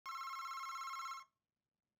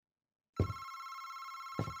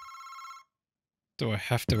Do I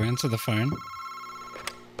have to answer the phone?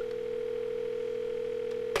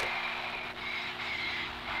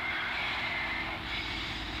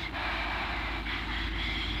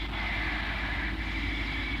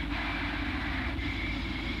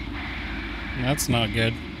 That's not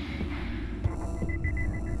good.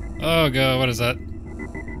 Oh god, what is that?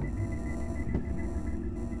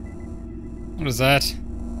 What is that?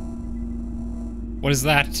 What is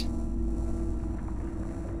that?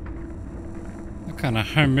 What kind of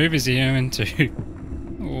home movies are you into?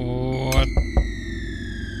 What?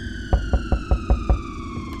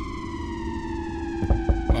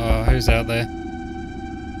 Oh, who's out there?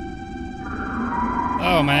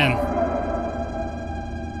 Oh man.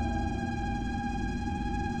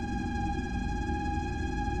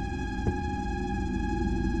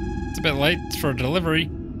 It's a bit late for a delivery.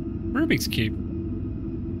 Rubik's Cube.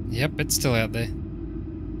 Yep, it's still out there.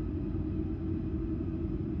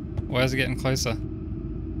 Why is it getting closer?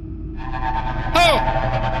 Oh!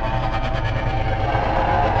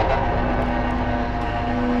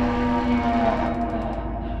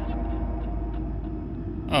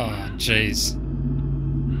 Oh, jeez.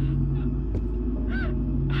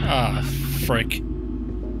 Ah, frick.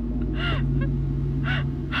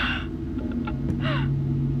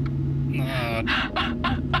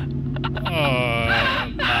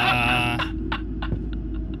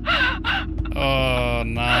 Oh,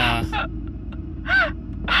 nah.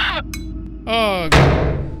 Oh,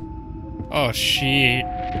 oh, shit.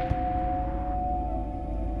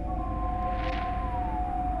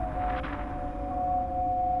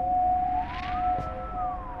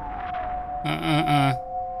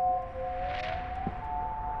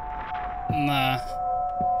 Nah.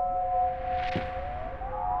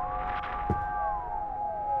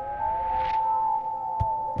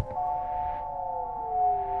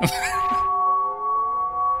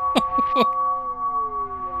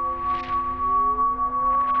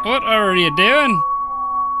 What are you doing?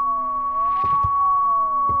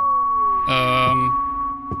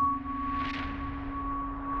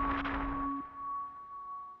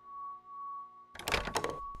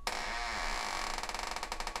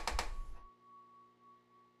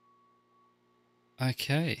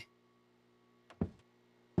 Okay.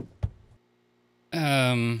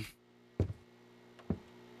 I'm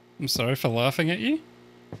sorry for laughing at you.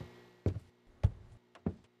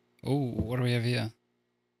 Oh, what do we have here?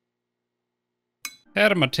 How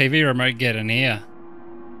did my TV remote get in here?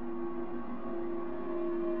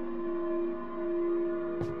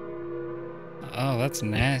 Oh, that's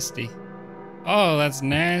nasty. Oh, that's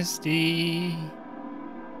nasty.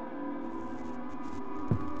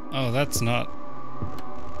 Oh, that's not.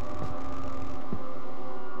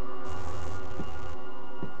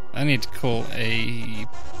 I need to call a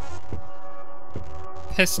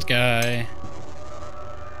pest guy.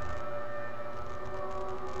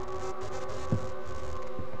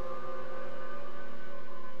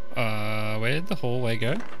 Where'd the hallway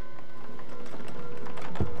go?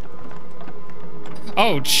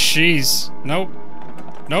 Oh, jeez. Nope.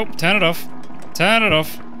 Nope, turn it off. Turn it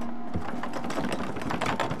off.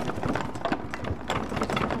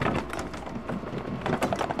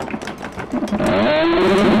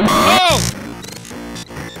 Oh!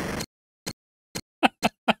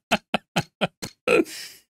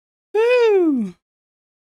 Woo!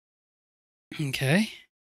 Okay.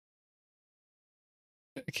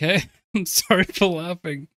 Okay. I'm sorry for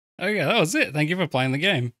laughing. Okay, that was it. Thank you for playing the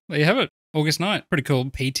game. There you have it. August 9th. Pretty cool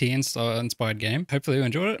PT inspired game. Hopefully you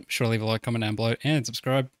enjoyed it. Be sure to leave a like, comment down below, and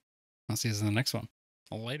subscribe. I'll see you in the next one.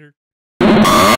 Later.